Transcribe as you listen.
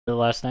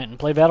last night and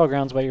play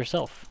Battlegrounds by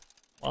yourself.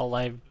 While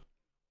I...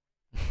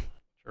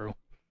 True.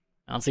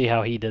 I don't see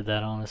how he did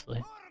that,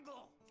 honestly.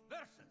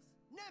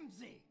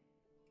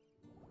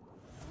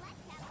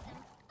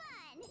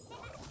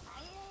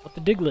 What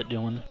the Diglett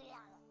doing?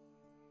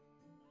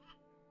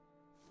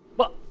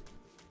 What?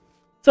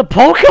 It's a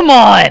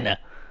Pokemon!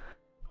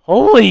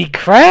 Holy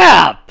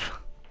crap!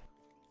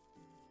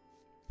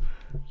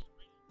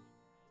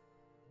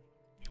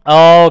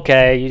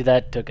 Okay,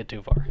 that took it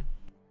too far.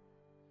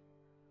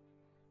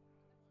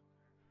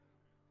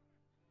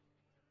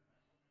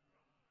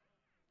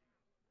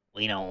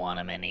 We don't want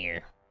him in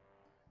here.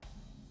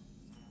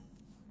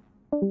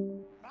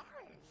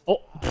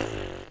 Oh,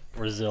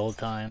 Brazil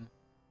time.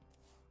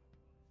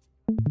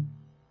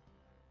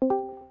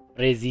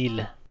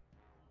 Brazil.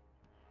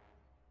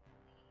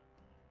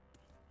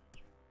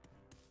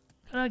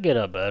 Can I get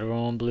a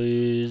bedroom,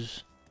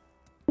 please?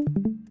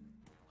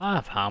 I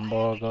have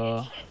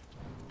hamburger.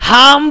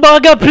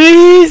 Hamburger,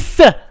 please!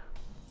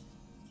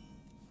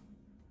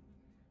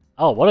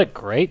 Oh, what a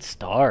great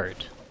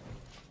start.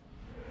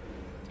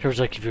 It was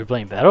like if you were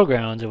playing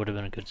Battlegrounds, it would have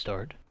been a good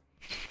start.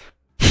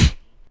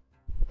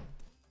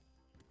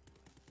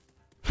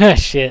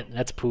 Shit,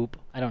 that's poop.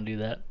 I don't do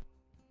that.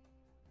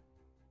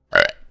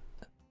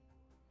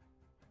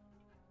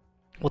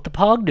 What the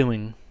Pog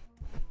doing?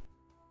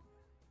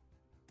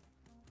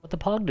 What the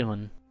Pog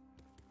doing?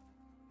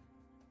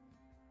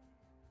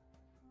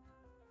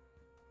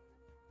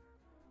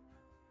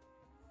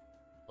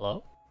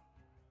 Hello?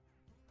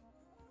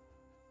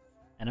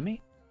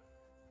 Enemy?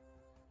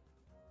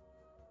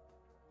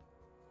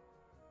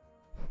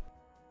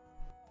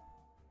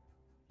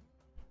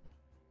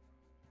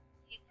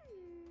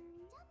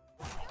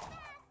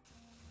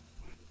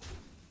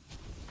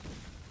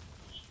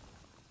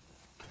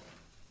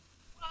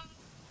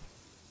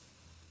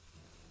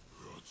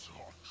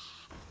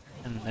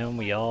 And then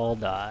we all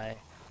die.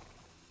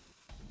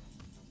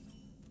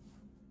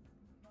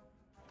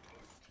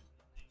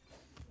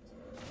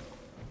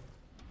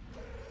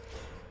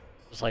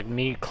 It's like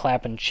me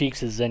clapping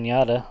cheeks at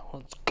Zenyatta.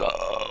 Let's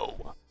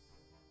go.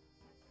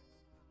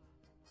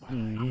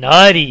 I'm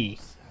nutty.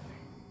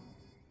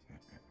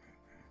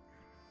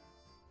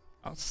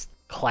 I was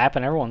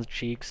clapping everyone's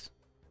cheeks.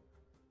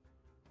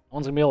 No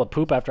one's gonna be able to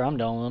poop after I'm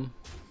done with them.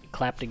 We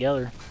clap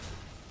together.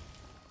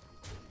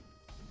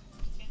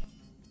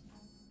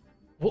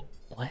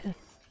 What? I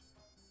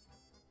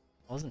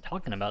wasn't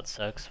talking about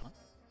sex. What?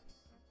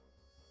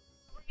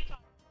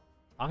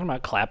 Talking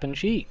about clapping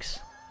cheeks.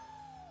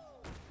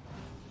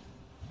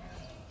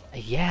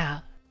 Yeah,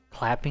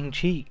 clapping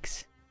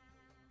cheeks.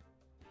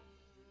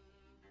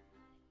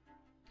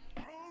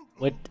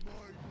 With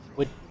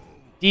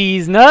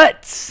these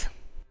nuts.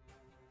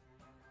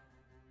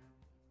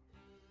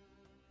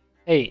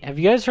 Hey, have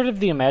you guys heard of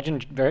the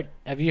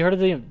have you heard of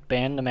the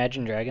band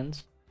Imagine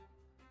Dragons?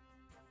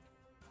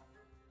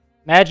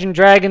 Imagine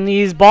dragging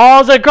these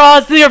balls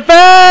across your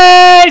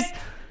face!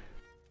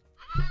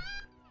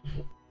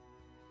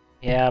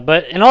 Yeah,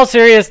 but in all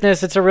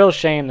seriousness, it's a real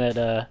shame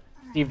that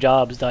Steve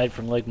Jobs died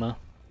from Ligma.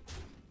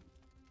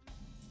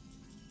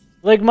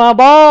 Ligma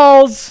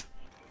balls!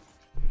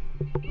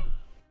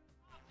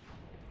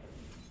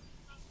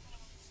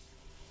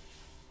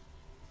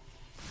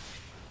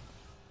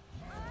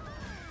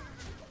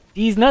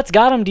 These nuts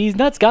got him, these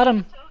nuts got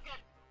him.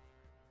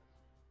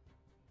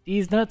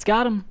 These nuts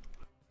got him.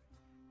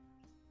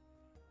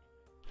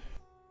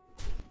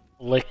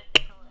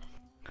 Lick.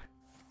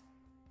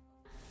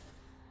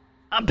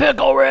 I'm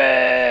Pickle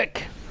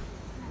Rick!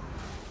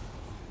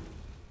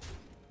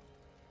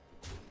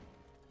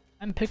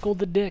 I'm Pickle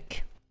the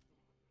Dick.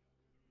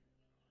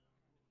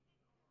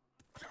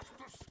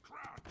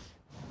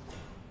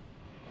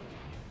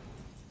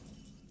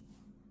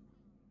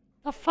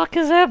 The fuck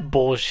is that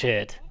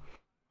bullshit?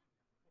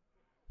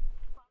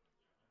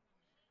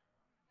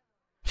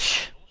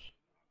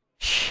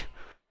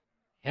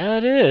 Yeah,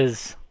 it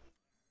is.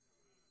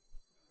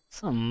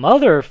 Some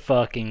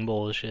motherfucking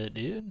bullshit,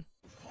 dude.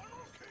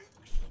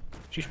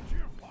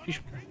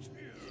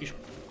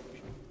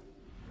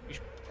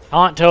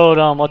 Taunt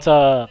Totem, what's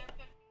up?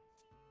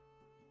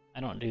 I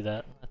don't do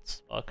that.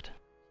 That's fucked.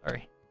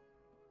 Sorry.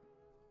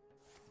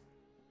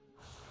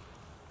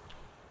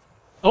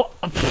 Oh!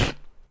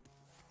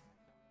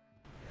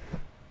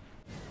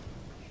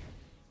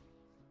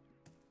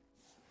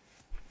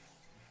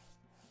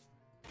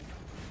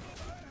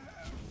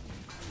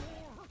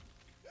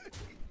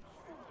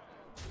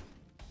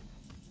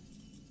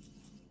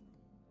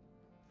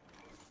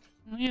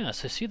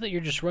 Yes, I see that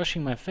you're just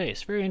rushing my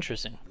face. Very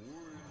interesting.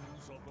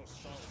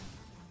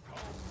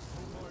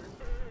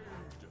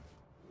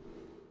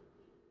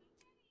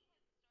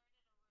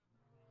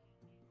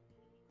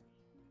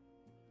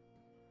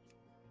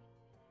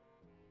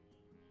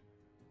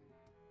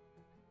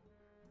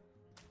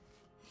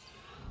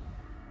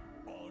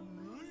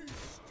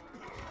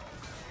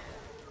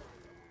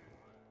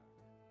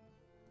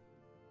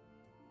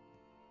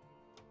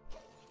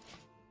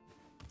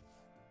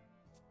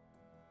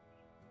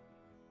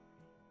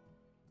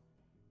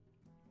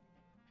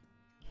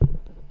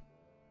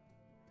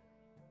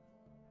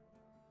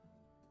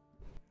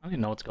 I don't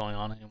even know what's going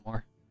on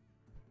anymore.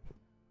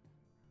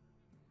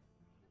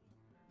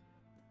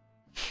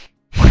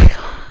 Oh my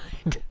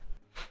god.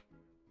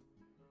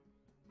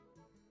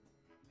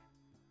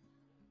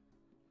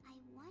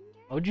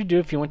 What would you do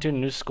if you went to a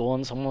new school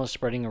and someone was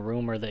spreading a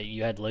rumor that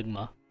you had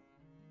ligma?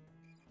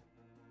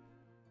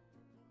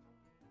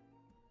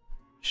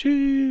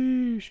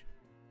 Sheesh.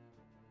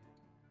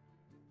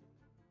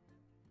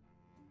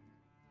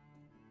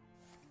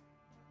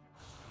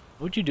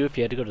 What would you do if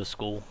you had to go to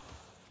school?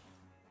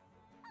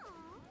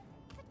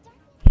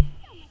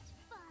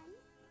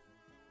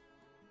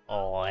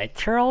 Oh,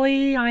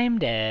 literally, I'm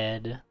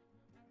dead.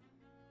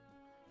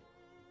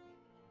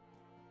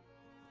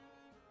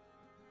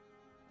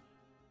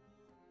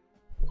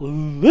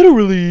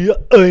 Literally,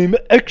 I'm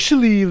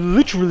actually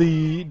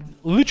literally,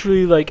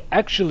 like,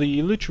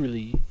 actually,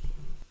 literally.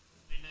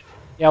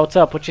 Yeah, what's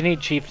up? What you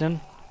need,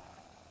 chieftain?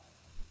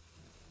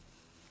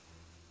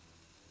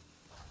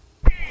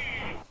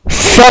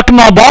 Suck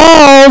my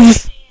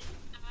balls!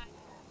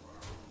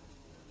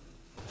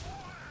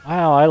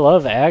 Wow, I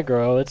love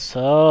aggro. It's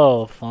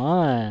so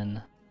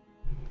fun.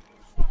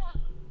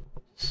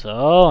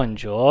 So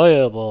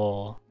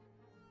enjoyable.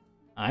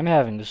 I'm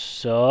having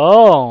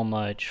so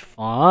much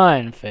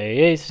fun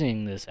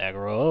facing this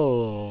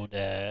aggro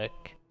deck.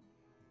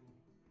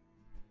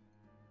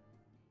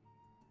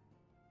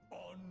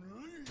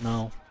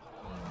 No.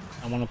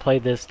 I want to play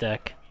this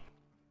deck.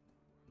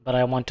 But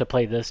I want to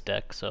play this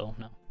deck, so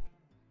no.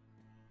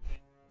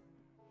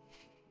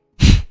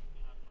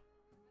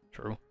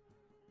 True.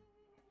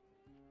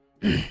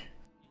 You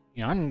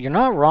know, you're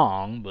not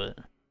wrong, but...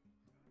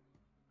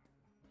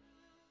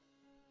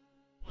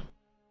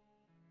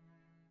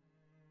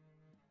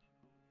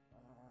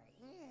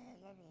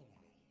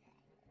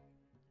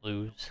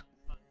 Lose.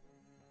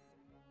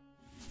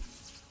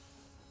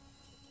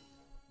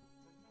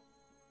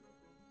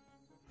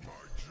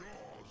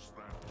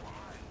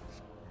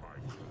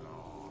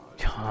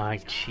 Oh,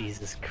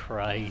 Jesus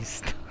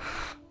Christ.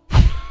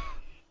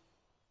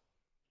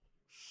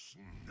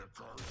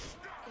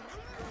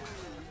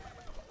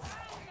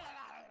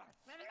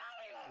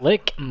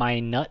 Lick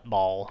my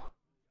nutball.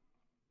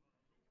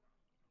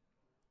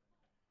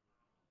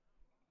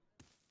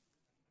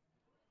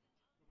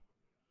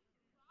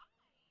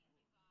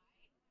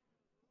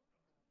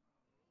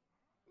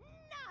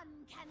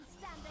 None can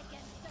stand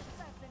against the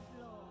Serpent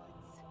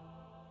Lords.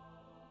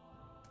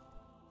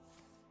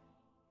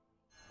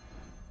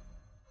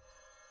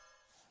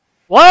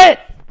 What?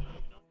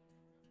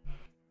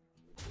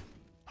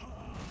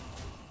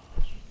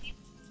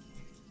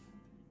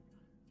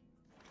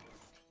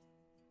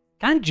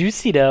 Kinda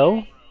juicy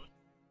though.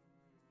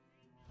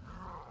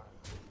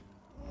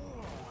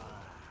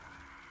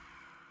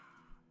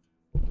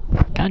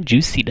 Kinda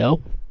juicy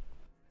though.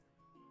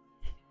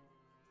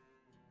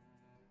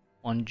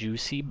 One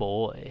juicy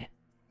boy.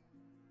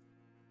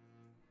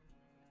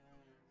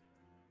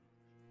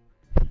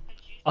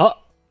 Oh,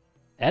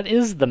 that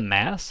is the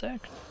mass,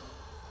 actually.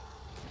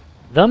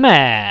 The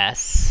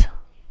mass.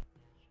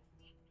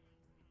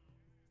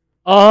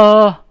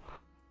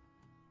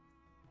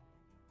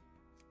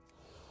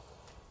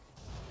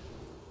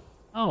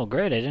 Oh,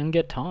 great! I didn't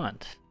get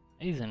taunt.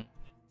 Amazing.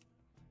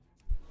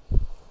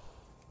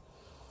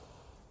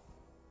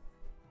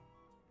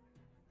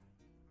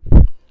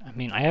 I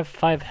mean, I have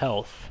 5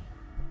 health.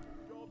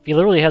 If he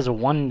literally has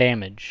 1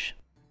 damage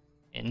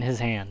in his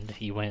hand,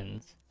 he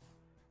wins.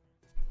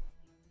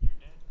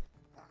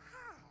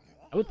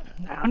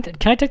 Can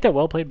I take that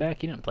well played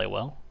back? He didn't play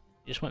well.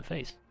 He just went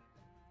face.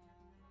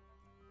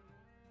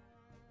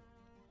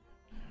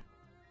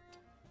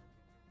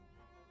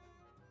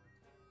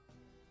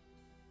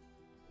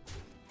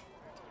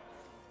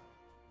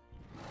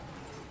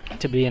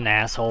 To be an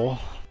asshole.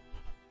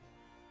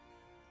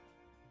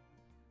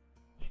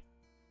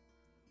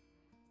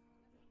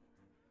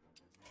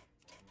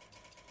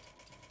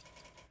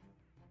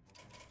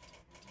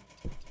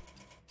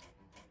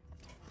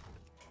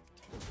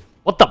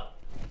 What the?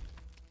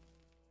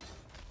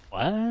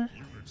 What?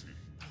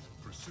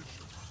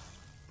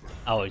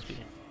 Always be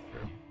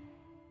true.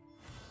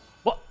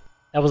 What?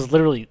 That was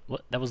literally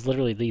what? That was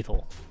literally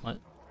lethal. What?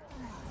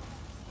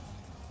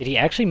 Did he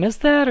actually miss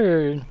that,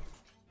 or?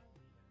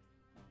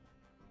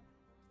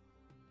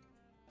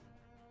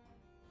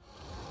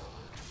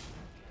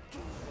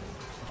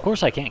 Of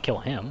course, I can't kill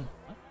him.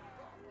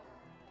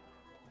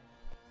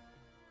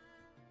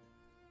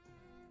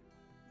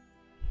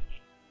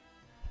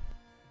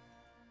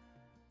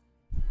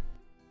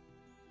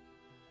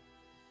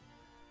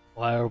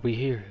 Why are we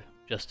here?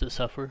 Just to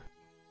suffer?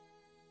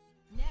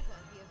 Never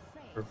be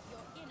afraid of your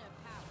inner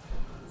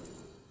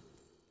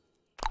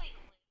power.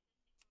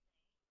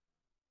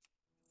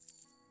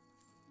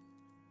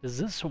 Does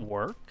this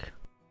work?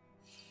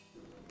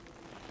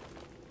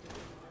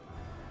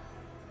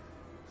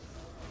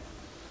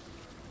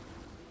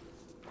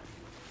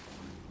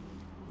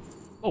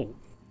 Oh.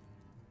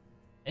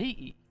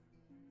 Hey.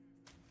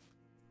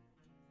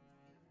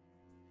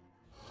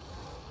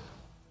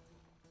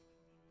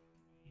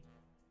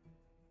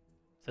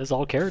 Says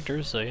all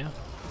characters, so yeah.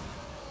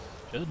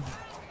 Should.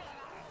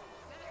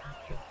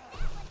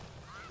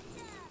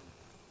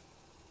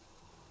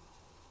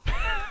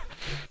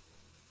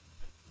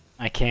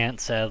 I can't,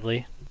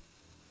 sadly.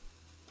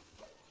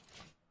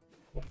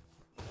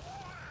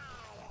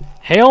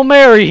 Hail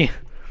Mary!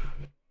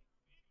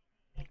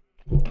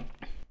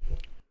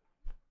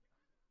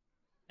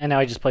 And now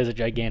he just plays a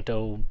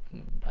Giganto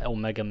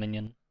Omega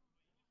minion.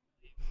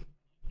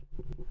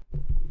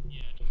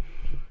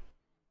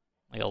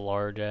 Like a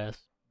large ass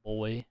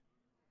boy.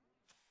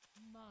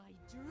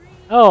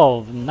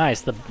 Oh,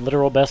 nice. The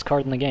literal best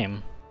card in the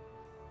game.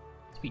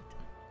 Sweet.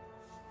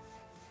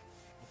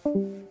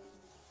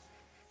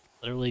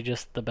 Literally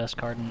just the best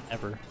card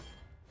ever.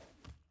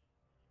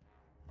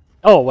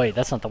 Oh, wait,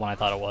 that's not the one I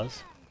thought it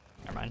was.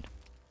 Never mind.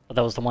 But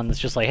that was the one that's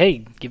just like,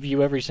 hey, give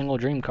you every single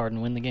dream card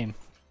and win the game.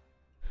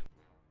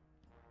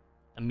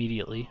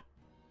 Immediately.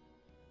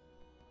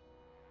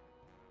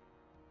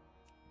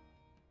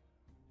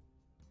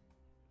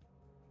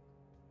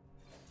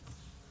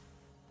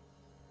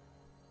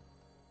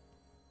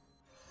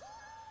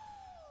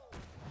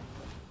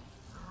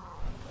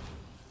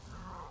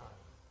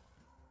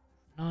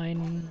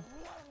 Nine.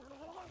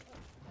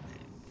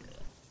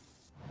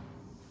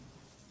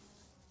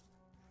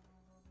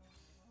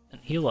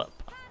 And heal up.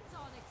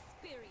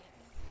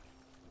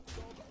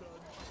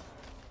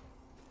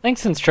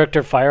 Thanks,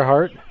 Instructor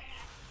Fireheart.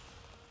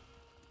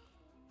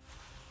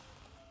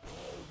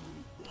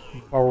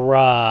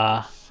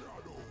 Hurrah.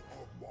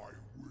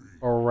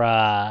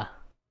 Hurrah.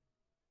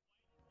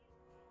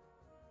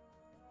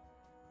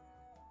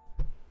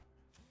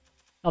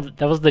 Oh,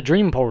 that was the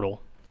dream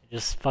portal.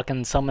 Just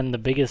fucking summoned the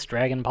biggest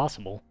dragon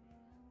possible.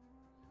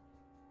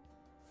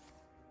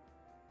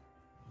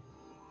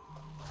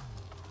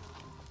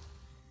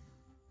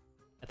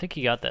 I think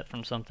he got that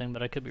from something,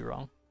 but I could be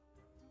wrong.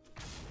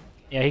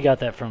 Yeah, he got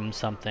that from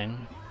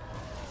something.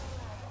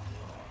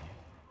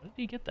 Where did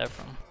he get that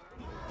from?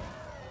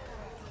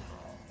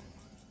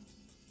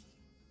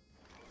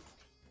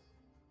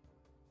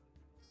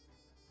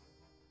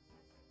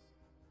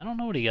 I don't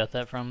know what he got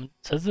that from. It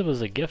says it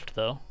was a gift,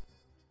 though.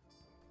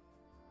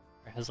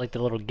 It has like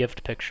the little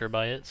gift picture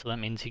by it, so that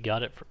means he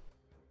got it for...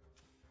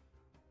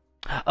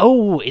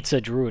 Oh, it's a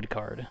druid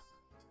card.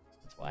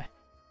 That's why.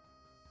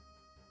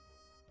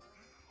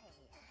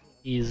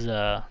 He's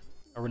a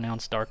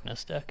renounced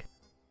darkness deck.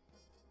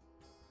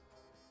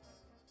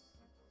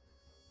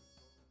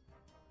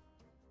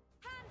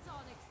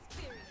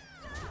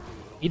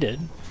 He did.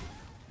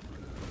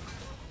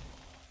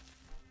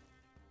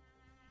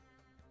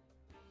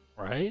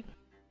 Right?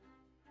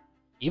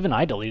 Even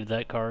I deleted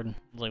that card. I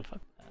was like, fuck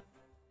that.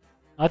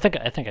 I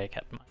think I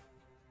kept mine.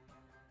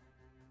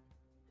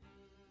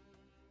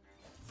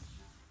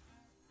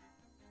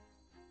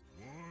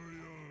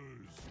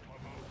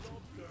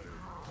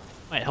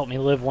 Might help me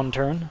live one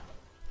turn.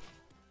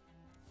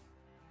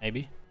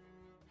 Maybe.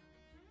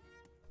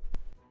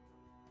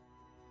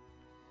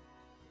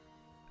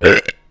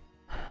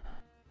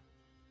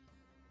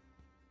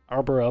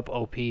 Arbor up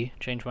OP.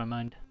 Changed my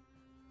mind.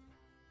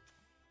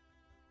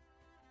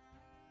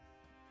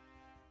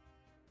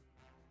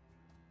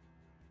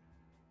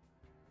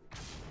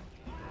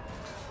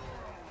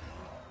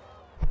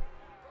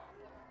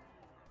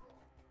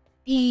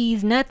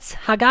 These nuts,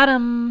 I got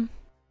him.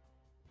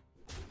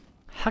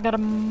 I got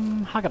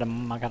him. I got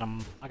him. I got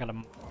him. I got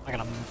him. I got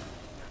him.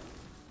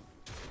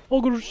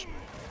 Ogres.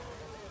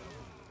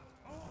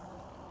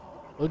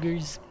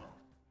 Ogres.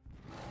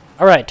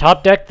 Alright,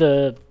 top deck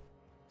the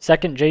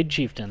second Jade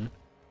Chieftain.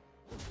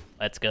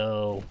 Let's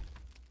go.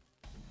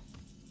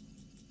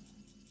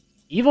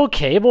 Evil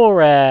Cable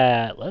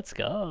Rat. Let's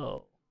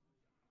go.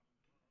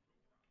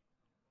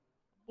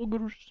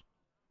 Ogres.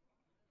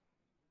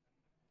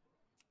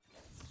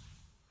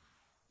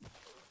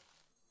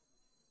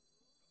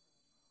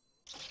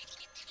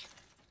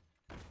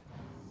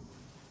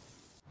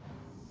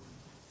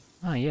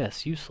 Ah,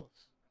 yes, useless.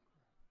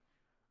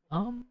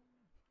 Not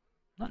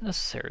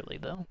necessarily,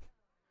 though.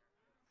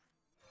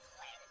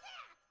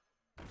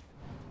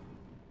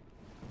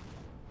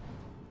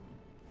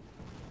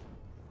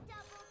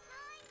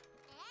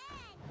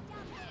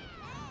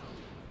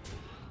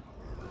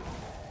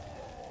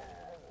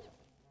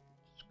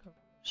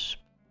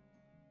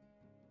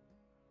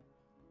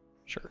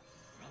 Sure.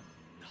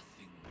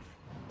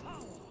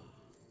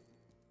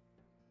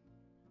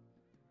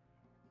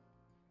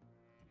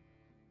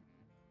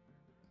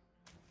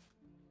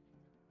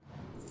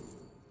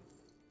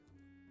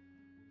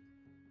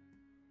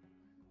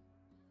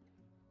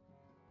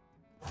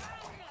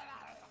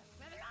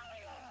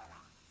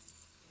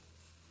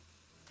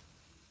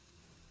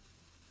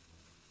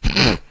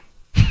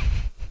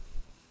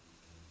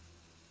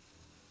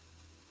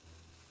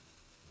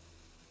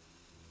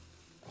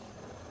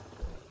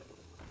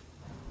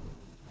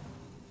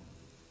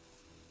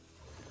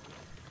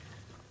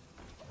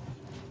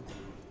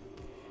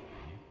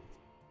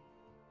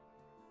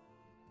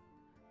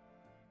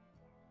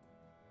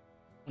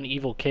 An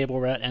evil cable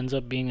rat ends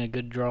up being a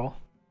good draw.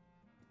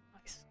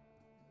 Nice.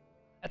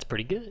 That's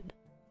pretty good.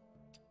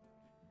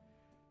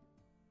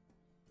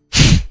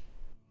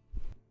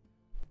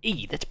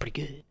 Hey, that's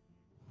pretty good.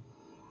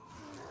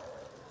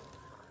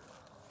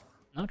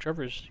 No,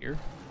 Trevor's here.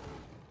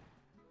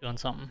 Doing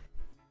something.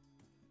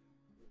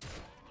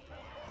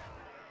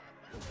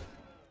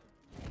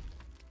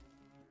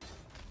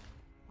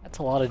 That's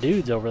a lot of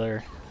dudes over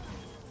there.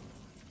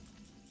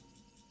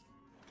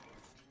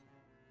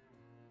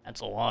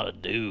 That's a lot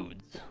of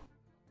dudes.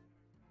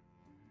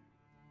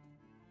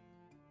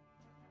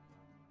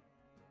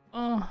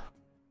 Uh.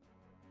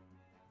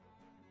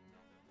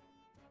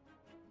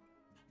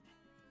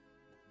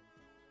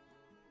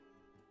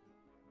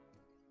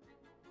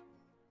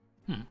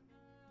 Hmm.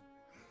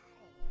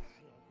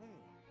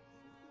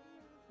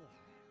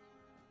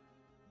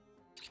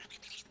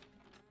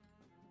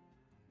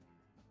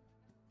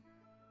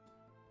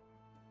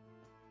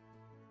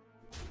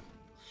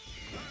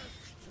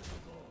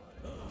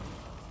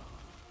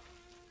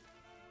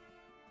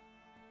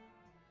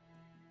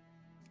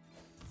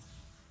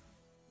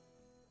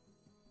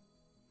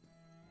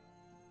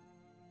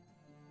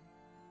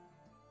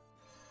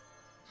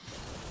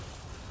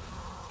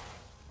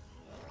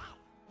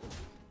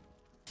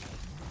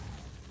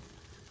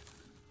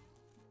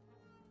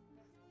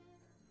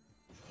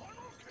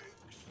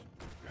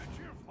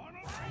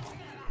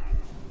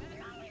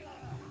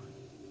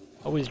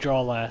 Always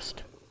draw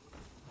last.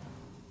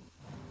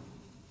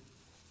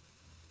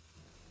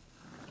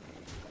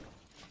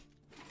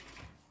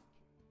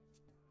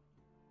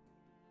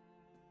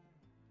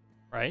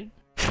 Right?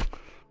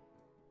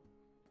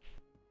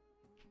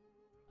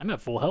 I'm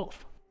at full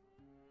health.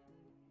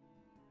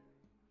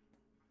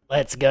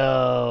 Let's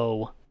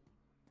go!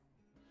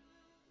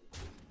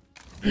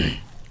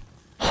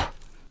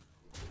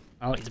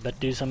 Oh, he's about to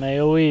do some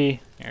AoE.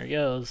 Here he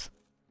goes.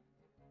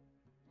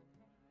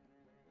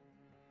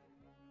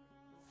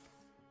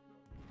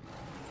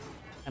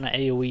 What kind of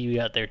AoE you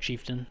got there,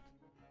 Chieftain?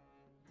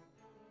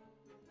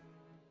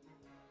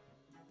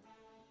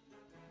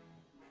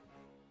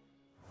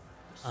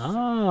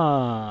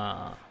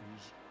 Ah.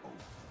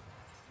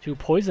 Two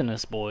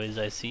poisonous boys,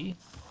 I see.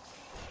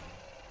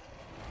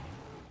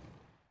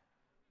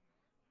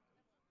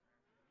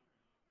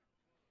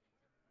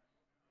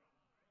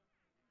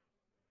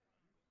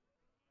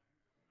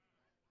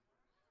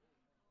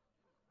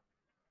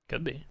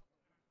 Could be.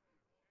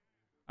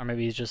 Or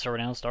maybe he's just a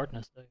renounced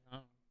darkness.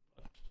 Don't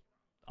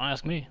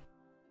ask me.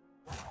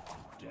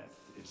 Death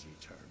is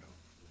eternal.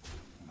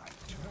 My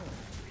turn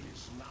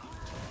is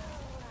not.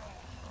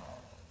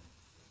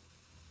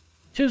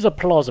 'Tis a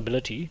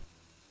plausibility.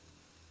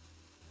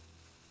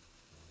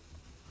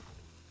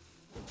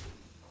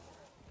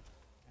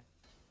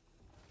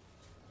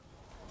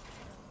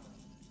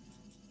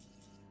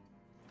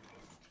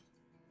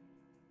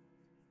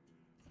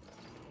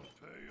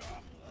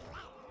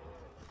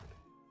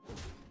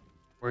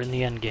 We're in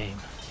the end game.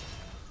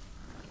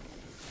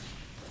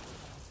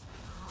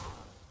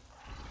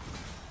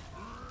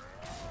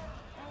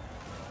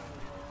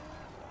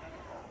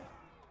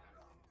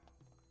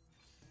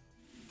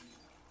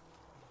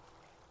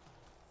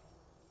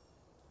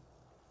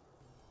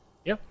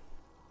 Yep.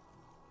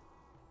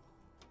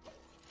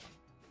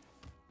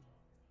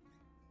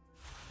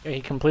 Yeah, he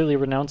completely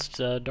renounced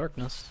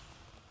darkness.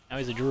 Now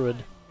he's a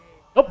druid.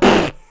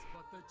 Oh!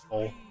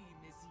 Oh.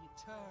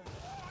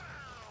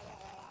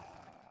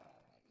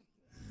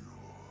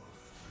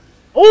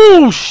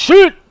 Oh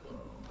shit!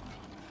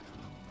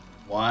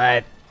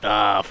 What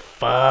the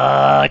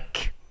fuck?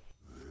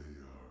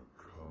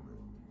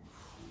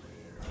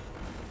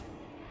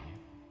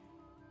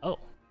 Oh.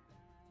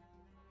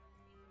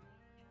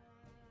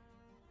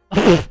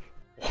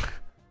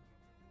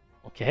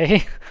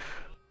 Okay.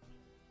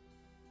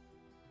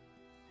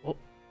 Oh.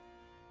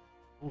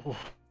 Ooh.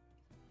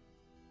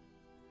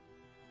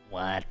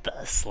 What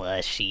the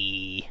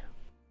slushy?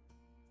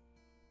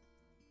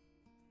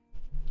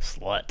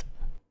 Slut.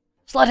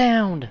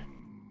 Sluthound!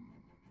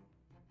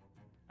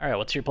 Alright,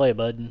 what's your play,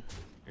 bud?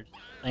 There's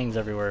things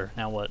everywhere.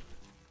 Now what?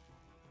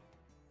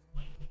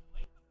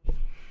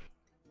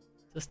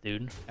 This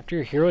dude. After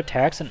your hero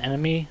attacks an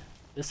enemy,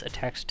 this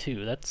attacks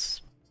too.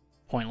 That's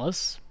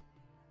pointless.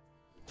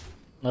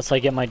 Unless I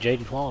get my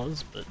Jade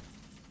Claws, but...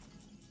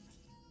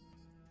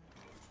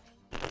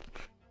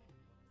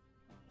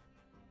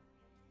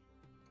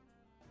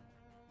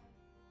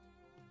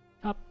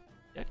 Top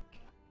deck.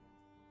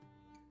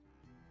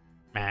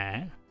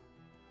 Man.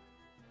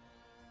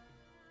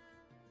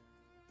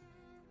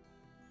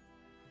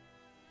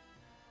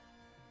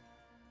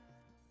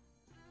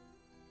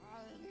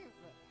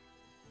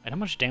 Wait, how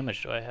much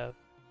damage do I have?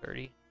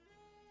 30?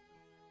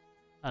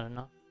 I don't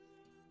know.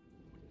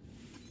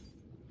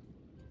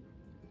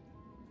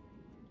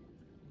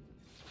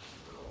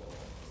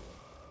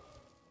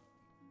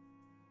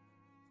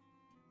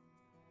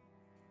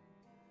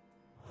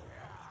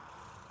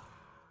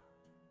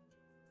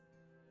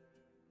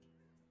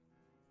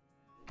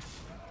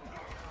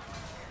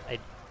 I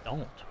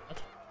don't.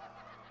 What?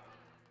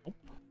 Nope.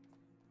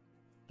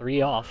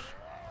 3 off.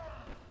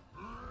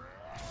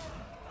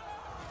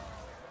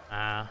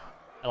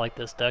 I like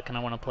this deck and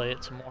I want to play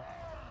it some more.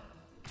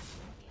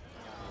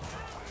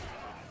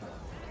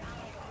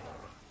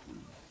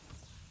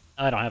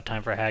 I don't have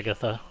time for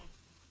Hagatha.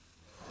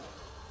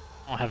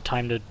 I don't have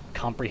time to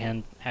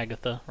comprehend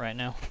Hagatha right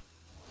now.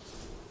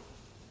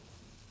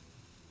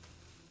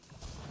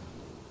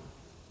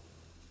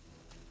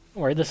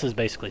 Don't worry, this is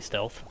basically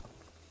stealth.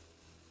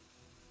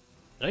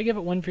 Did I give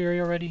it Wind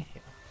Fury already?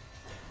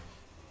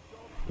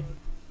 Yeah.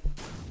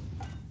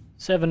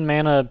 7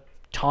 mana,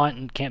 taunt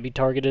and can't be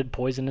targeted,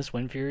 poisonous,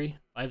 Wind Fury,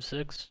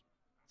 5/6.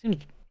 Seems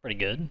pretty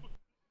good.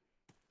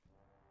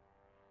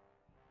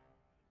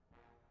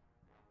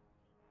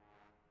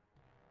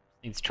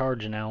 Needs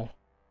charge now.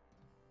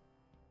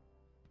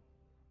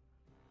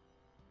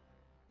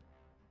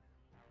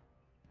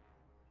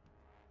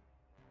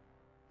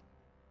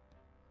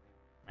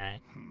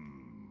 Alright.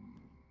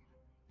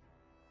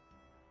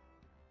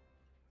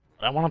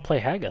 But I want to play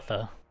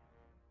Hagatha.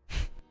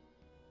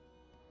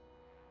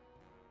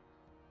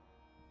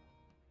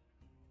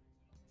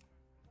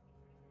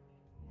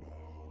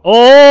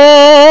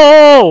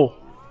 Oh!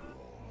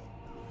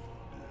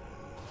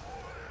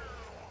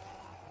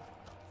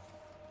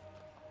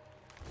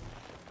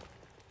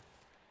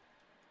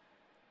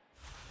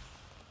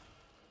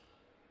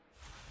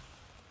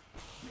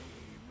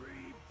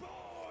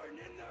 Reborn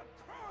in the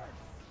curse.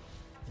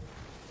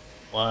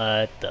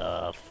 What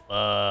the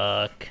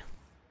fuck?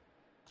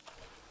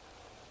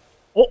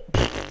 Oh!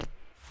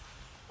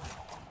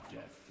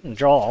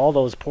 Draw all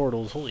those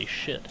portals, holy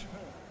shit.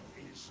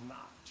 Is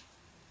not.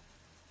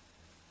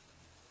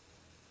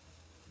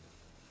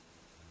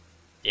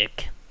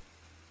 Dick.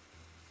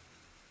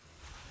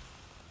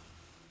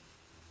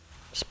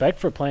 Respect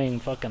for playing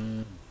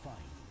fucking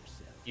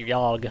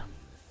Yogg.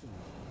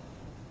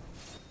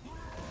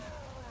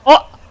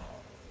 Oh!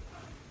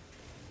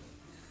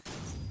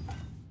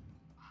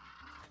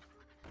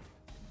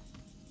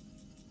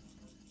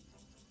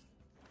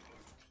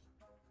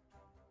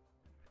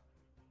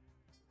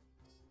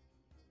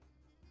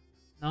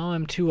 No,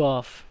 I'm 2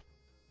 off.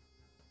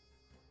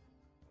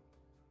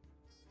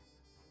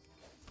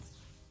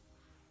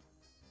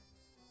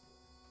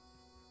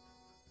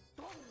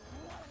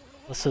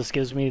 This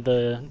gives me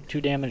the 2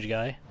 damage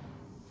guy.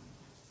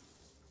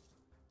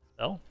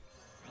 Oh.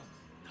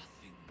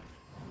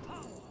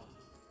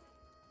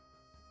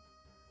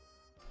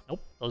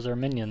 Nope, those are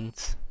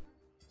minions.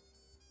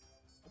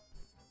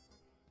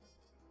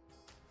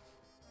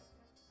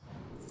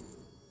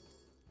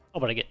 Oh,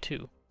 but I get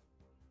 2.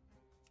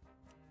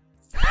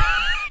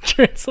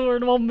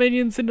 Transform all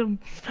minions into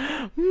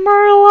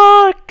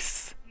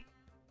Murlocs!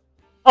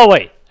 Oh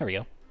wait, there we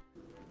go.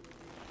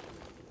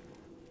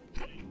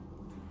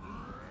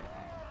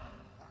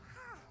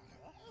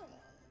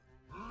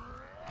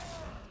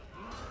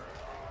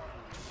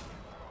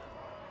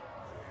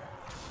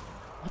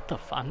 What the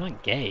fuck? I'm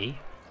not gay.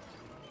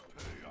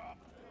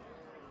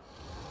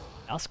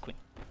 Mouse Queen.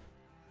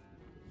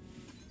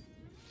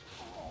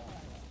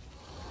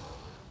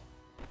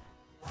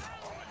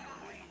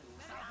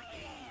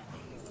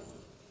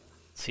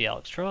 See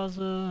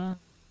Alexstrasza.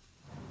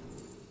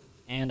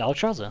 And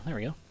Alexstrasza, there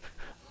we go.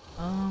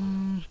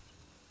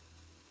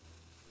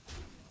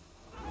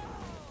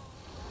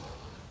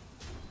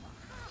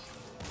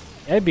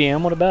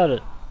 ABM, what about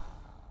it?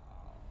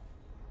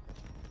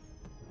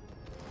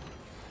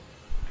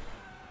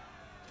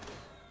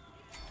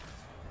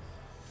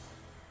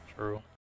 True.